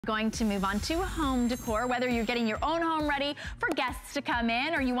Going to move on to home decor, whether you're getting your own home ready for guests to come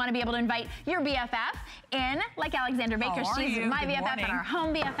in or you want to be able to invite your BFF in, like Alexandra Baker. She's my BFF and our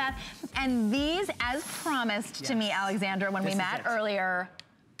home BFF. And these, as promised to me, Alexandra, when we met earlier,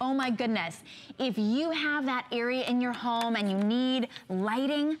 oh my goodness. If you have that area in your home and you need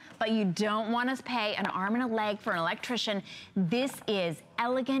lighting, but you don't want to pay an arm and a leg for an electrician, this is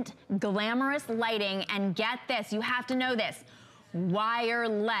elegant, glamorous lighting. And get this, you have to know this.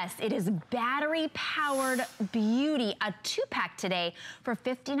 Wireless. It is battery-powered beauty. A 2-pack today for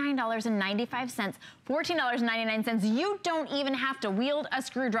 $59.95, $14.99. You don't even have to wield a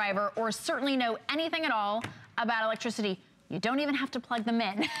screwdriver or certainly know anything at all about electricity. You don't even have to plug them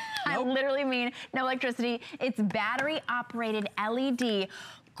in. Nope. I literally mean no electricity. It's battery-operated LED.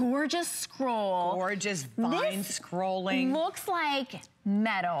 Gorgeous scroll. Gorgeous vine scrolling. Looks like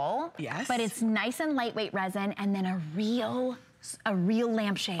metal. Yes. But it's nice and lightweight resin, and then a real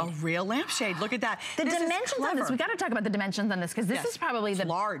lampshade. A real lampshade. Look at that. The dimensions on this, we got to talk about the dimensions on this because this is probably the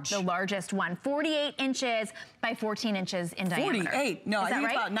largest one. 48 inches by 14 inches in diameter. 48? No, I think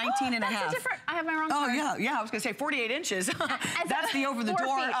it's about 19 and a half. I have my wrong card. Yeah, I was going to say 48 inches. That's the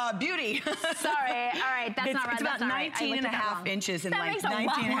over-the-door beauty. Sorry, all right, that's not right. It's about 19 and a half inches and like 19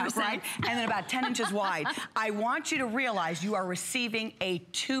 and a half, right? And then about 10 inches wide. I want you to realize you are receiving a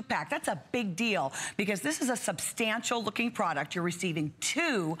 2-pack. That's a big deal because this is a substantial looking product. You're receiving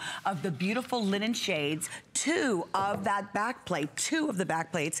 2 of the beautiful linen shades, 2 of that back plate, 2 of the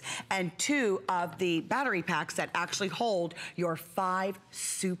back plates, and 2 of the battery packs that actually hold your 5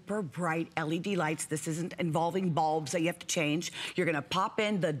 super bright LED lights. This isn't involving bulbs that you have to change. You're gonna pop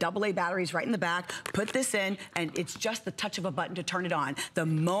in the AA batteries right in the back, put this in, and it's just the touch of a button to turn it on. The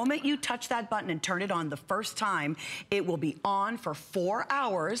moment you touch that button and turn it on the first time, it will be on for 4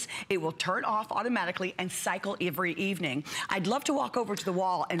 hours. It will turn off automatically and cycle every evening. I'd love to walk over to the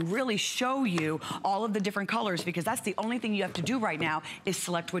wall and really show you all of the different colors because that's the only thing you have to do right now is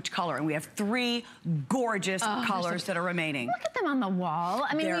select which color. And we have 3 gorgeous colors that are remaining. Look at them on the wall.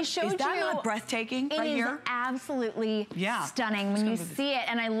 I mean, we showed you. Is that not breathtaking right here? It is absolutely stunning when you see it.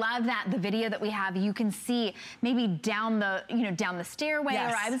 And I love that the video that we have, you can see maybe down the, down the stairway.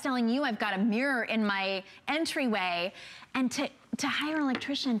 Or I was telling you, I've got a mirror in my entryway. And to hire an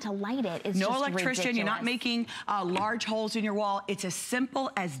electrician to light it is no electrician. You're not making large holes in your wall. It's as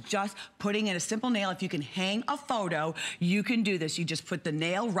simple as just putting in a simple nail. If you can hang a photo, you can do this. You just put the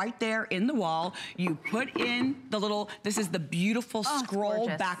nail right there in the wall. You put in the little, this is the beautiful scroll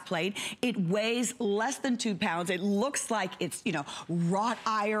back plate. It weighs less than 2 pounds. It looks like it's, wrought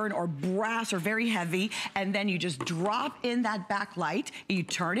iron or brass or very heavy. And then you just drop in that backlight. You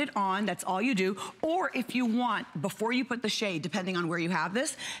turn it on. That's all you do. Or if you want, before you put the shade, depending on where you have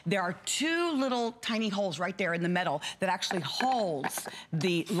this, there are 2 little tiny holes right there in the metal that actually holds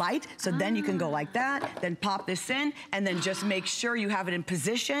the light. So then you can go like that, then pop this in, and then just make sure you have it in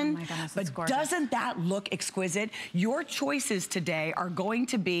position. Oh my goodness, but doesn't that look exquisite? Your choices today are going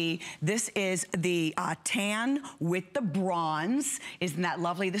to be, this is the tan with the bronze. Isn't that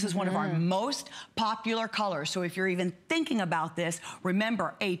lovely? This is one of our most popular colors. So if you're even thinking about this,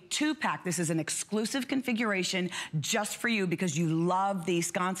 remember a 2-pack. This is an exclusive configuration just for you because you love these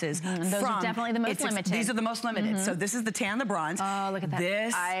sconces. Those are definitely the most limited. These are the most limited. So this is the tan, the bronze. Oh, look at that.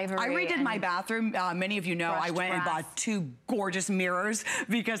 This, ivory. I redid my bathroom. Many of you know I went and bought 2 gorgeous mirrors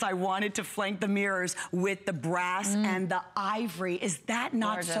because I wanted to flank the mirrors with the brass and the ivory. Is that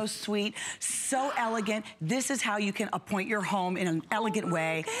not so sweet? So elegant. This is how you can appoint your home in an elegant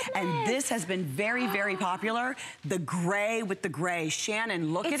way. And this has been very, very popular. The gray with the gray.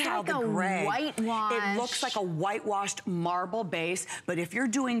 Shannon, look at how the gray. It looks like a whitewashed marble base, but if you're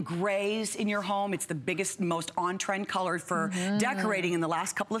doing grays in your home, it's the biggest, most on-trend color for decorating in the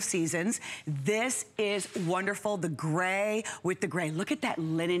last couple of seasons. This is wonderful, the gray with the gray. Look at that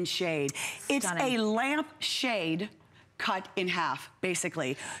linen shade. It's a lamp shade cut in half,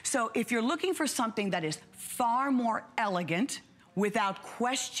 basically. So if you're looking for something that is far more elegant, without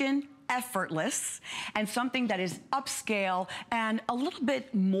question, effortless, and something that is upscale and a little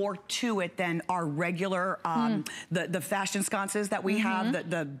bit more to it than our regular, the fashion sconces that we have,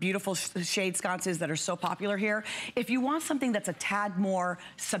 the beautiful shade sconces that are so popular here. If you want something that's a tad more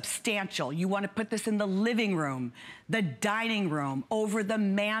substantial, you want to put this in the living room, the dining room, over the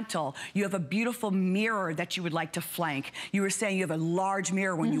mantle. You have a beautiful mirror that you would like to flank. You were saying you have a large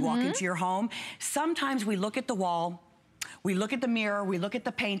mirror when you walk into your home. Sometimes we look at the wall, we look at the mirror, we look at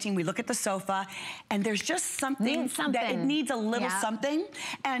the painting, we look at the sofa, and there's just something that it needs a little something.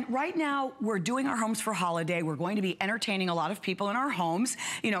 And right now, we're doing our homes for holiday. We're going to be entertaining a lot of people in our homes.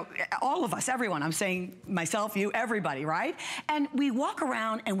 You know, all of us, everyone. I'm saying myself, you, everybody, right? And we walk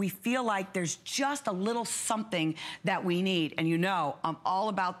around and we feel like there's just a little something that we need. And you know, I'm all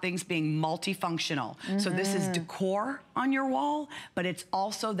about things being multifunctional. So this is decor on your wall, but it's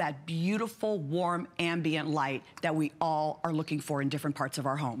also that beautiful, warm, ambient light that we all are looking for in different parts of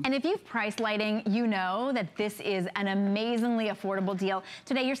our home. And if you've priced lighting, you know that this is an amazingly affordable deal.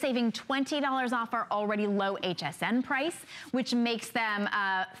 Today, you're saving $20 off our already low HSN price, which makes them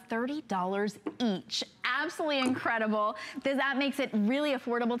 $30 each. Absolutely incredible. That makes it really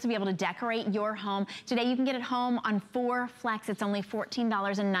affordable to be able to decorate your home. Today, you can get it home on 4 flex. It's only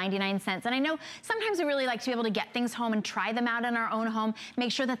 $14.99. And I know sometimes we really like to be able to get things home and try them out in our own home,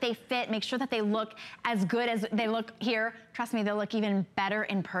 make sure that they fit, make sure that they look as good as they look here. Trust me, they'll look even better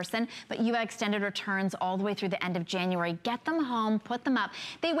in person, but you have extended returns all the way through the end of January. Get them home, put them up.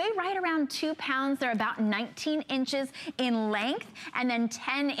 They weigh right around 2 pounds. They're about 19 inches in length and then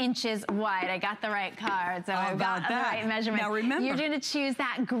 10 inches wide. I got the right card, so I've got the right measurement. Now remember, you're going to choose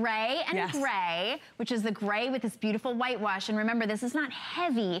that gray and gray, which is the gray with this beautiful whitewash. And remember, this is not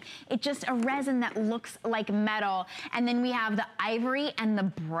heavy. It's just a resin that looks like metal. And then we have the ivory and the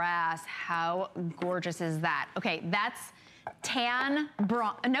brass. How gorgeous is that? Okay, that's tan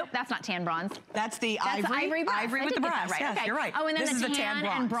bronze. Nope, that's not tan bronze. That's the ivory. Ivory with the brass. Right. Yes, okay. You're right. Oh, and then this the tan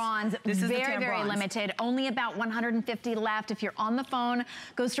and bronze. This is very, very limited. Only about 150 left. If you're on the phone,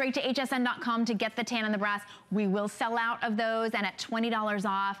 go straight to hsn.com to get the tan and the brass. We will sell out of those, and at $20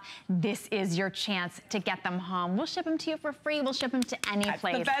 off, this is your chance to get them home. We'll ship them to you for free. We'll ship them to any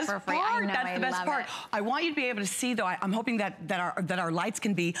place for free. I know, That's the best part. I want you to be able to see, though. I'm hoping that our lights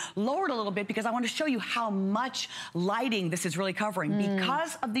can be lowered a little bit because I want to show you how much lighting this is really covering.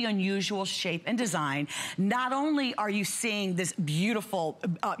 Because of the unusual shape and design, not only are you seeing this beautiful,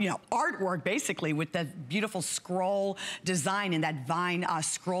 artwork basically with the beautiful scroll design and that vine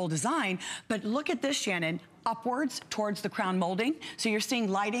scroll design, but look at this, Shannon. Upwards towards the crown molding. So you're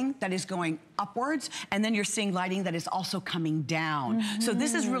seeing lighting that is going upwards, and then you're seeing lighting that is also coming down. So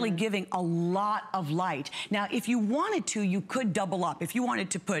this is really giving a lot of light. Now, if you wanted to, you could double up. If you wanted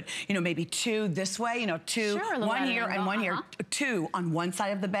to put, maybe 2 this way, 2, one here and one here, 2 on one side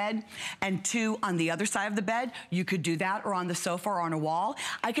of the bed and 2 on the other side of the bed, you could do that, or on the sofa or on a wall.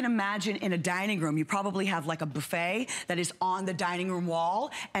 I can imagine in a dining room, you probably have like a buffet that is on the dining room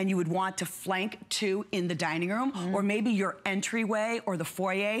wall, and you would want to flank 2 in the dining room, or maybe your entryway or the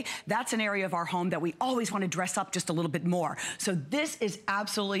foyer. That's an area of our home that we always want to dress up just a little bit more. So this is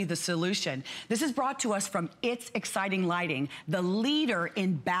absolutely the solution. This is brought to us from It's Exciting Lighting, the leader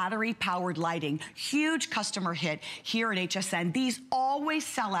in battery-powered lighting. Huge customer hit here at HSN. These always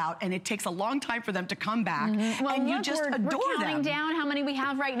sell out, and it takes a long time for them to come back. Well, and you just adore them. We're counting down how many we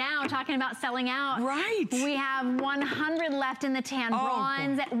have right now, talking about selling out. Right. We have 100 left in the tan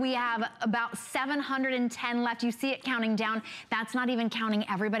bronze. We have about 710 left. You see it counting down. That's not even counting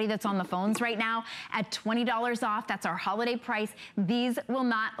everybody that's on the phones right now. At $20 off, that's our holiday price. These will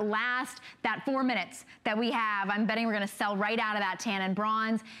not last that 4 minutes that we have. I'm betting we're gonna sell right out of that tan and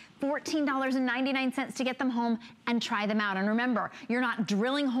bronze. $14.99 to get them home and try them out. And remember, you're not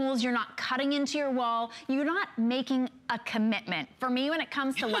drilling holes, you're not cutting into your wall, you're not making a commitment. For me, when it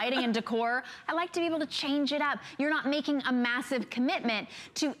comes to lighting and decor, I like to be able to change it up. You're not making a massive commitment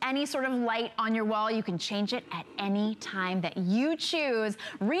to any sort of light on your wall. You can change it at any time that you choose.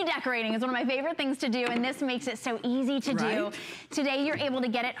 Redecorating is one of my favorite things to do, and this makes it so easy to do. Today, you're able to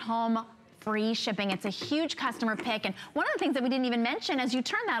get it home free shipping. It's a huge customer pick. And one of the things that we didn't even mention, as you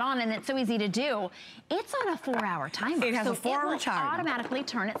turn that on, and it's so easy to do, it's on a 4-hour timer. It has a 4-hour timer. It will automatically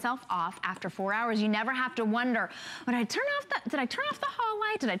turn itself off after 4 hours. You never have to wonder, did I turn off the hall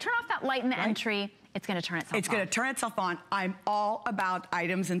light? Did I turn off that light in the entry? It's gonna turn itself on. It's gonna turn itself on. I'm all about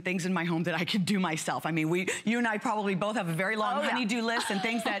items and things in my home that I can do myself. I mean, you and I probably both have a very long honey-do list and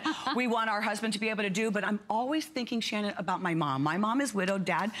things that we want our husband to be able to do, but I'm always thinking, Shannon, about my mom. My mom is widowed.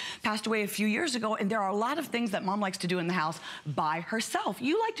 Dad passed away a few years ago, and there are a lot of things that Mom likes to do in the house by herself.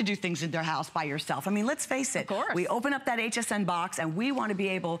 You like to do things in their house by yourself. I mean, let's face it. Of course. We open up that HSN box, and we want to be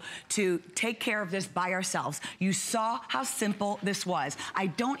able to take care of this by ourselves. You saw how simple this was. I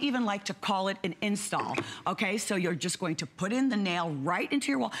don't even like to call it an install. Okay, so you're just going to put in the nail right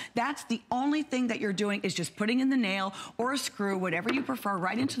into your wall. That's the only thing that you're doing, is just putting in the nail or a screw, whatever you prefer,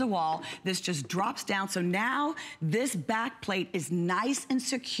 right into the wall. This just drops down. So now this back plate is nice and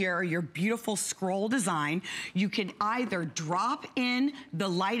secure, your beautiful scroll design. You can either drop in the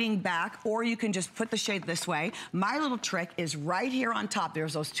lighting back, or you can just put the shade this way. My little trick is right here on top.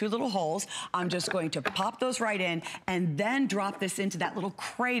 There's those two little holes. I'm just going to pop those right in and then drop this into that little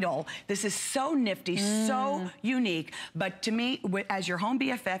cradle. This is so nifty, so unique. But to me, as your home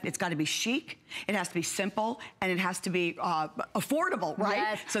BFF, it's got to be chic, it has to be simple, and it has to be affordable, right?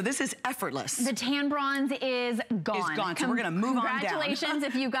 Yes. So this is effortless. The tan bronze is gone. It's gone, so we're gonna move on down. Congratulations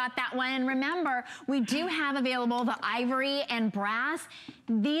if you got that one. And remember, we do have available the ivory and brass.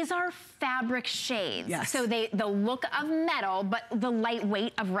 These are fabric shades. Yes. So the look of metal, but the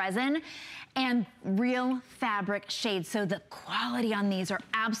lightweight of resin, and real fabric shades. So the quality on these are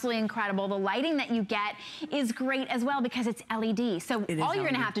absolutely incredible. The lighting that you get is great as well because it's LED. So all you're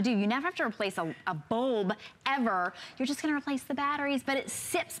gonna have to do, you never have to replace a bulb ever. You're just gonna replace the batteries, but it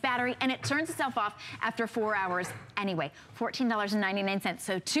sips battery and it turns itself off after 4 hours anyway. $14.99.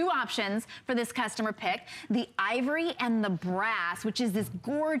 So two options for this customer pick. The ivory and the brass, which is this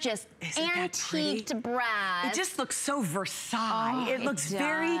gorgeous antiqued brass. It just looks so Versailles. It looks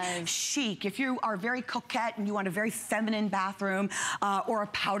very chic. If you are very coquette and you want a very feminine bathroom or a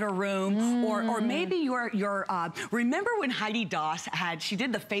powder room, or maybe you're remember when Heidi Daus she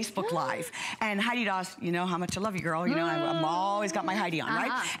did the Facebook Live, and Heidi Daus, you know how much I love you, girl. You know, I'm always got my Heidi on,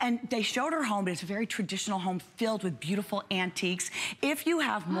 right? And they showed her home, but it's a very traditional home filled with beautiful antiques. If you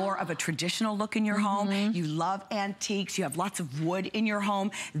have more of a traditional look in your home, you love antiques, you have lots of wood in your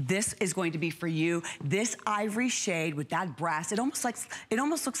home, this is going to be for you. This ivory shade with that brass, it almost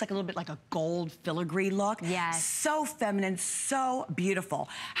looks like a little bit like a gold filigree look. Yes. So feminine, so beautiful.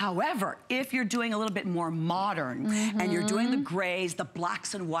 However, if you're doing a little bit more modern and you're doing the grays, the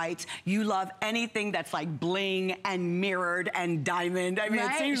blacks and whites, you love anything that's like bling and mirrored and diamond. I mean,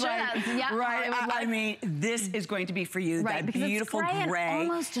 it seems like, I mean, this is going to be for you. That beautiful gray.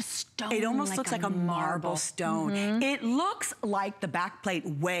 Almost a stone. It almost looks like a marble stone. It looks like the back plate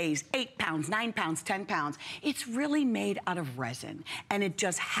weighs 8 pounds, 9 pounds, 10 pounds. It's really made out of resin, and it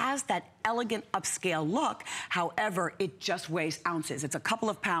just has that elegant upscale look. However, it just weighs ounces. It's a couple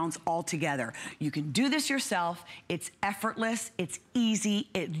of pounds altogether. You can do this yourself. It's effortless. It's easy.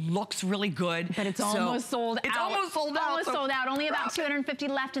 It looks really good. But it's almost sold out. It's almost sold out. Almost sold out. Only about 250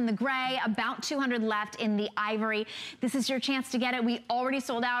 left in the gray, about 200 left in the ivory. This is your chance to get it. We already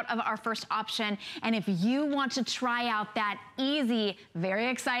sold out of our first option. And if you want to try out that easy, very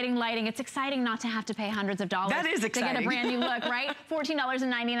exciting lighting, it's exciting not to have to pay hundreds of dollars. That is exciting. To get a brand new look, right?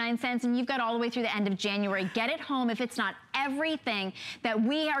 $14.99. And you've got all the way through the end of January. Get it home if it's not everything that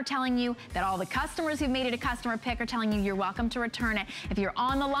we are telling you, that all the customers who've made it a customer pick are telling you you're welcome to return it. If you're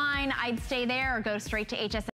on the line, I'd stay there or go straight to HSN.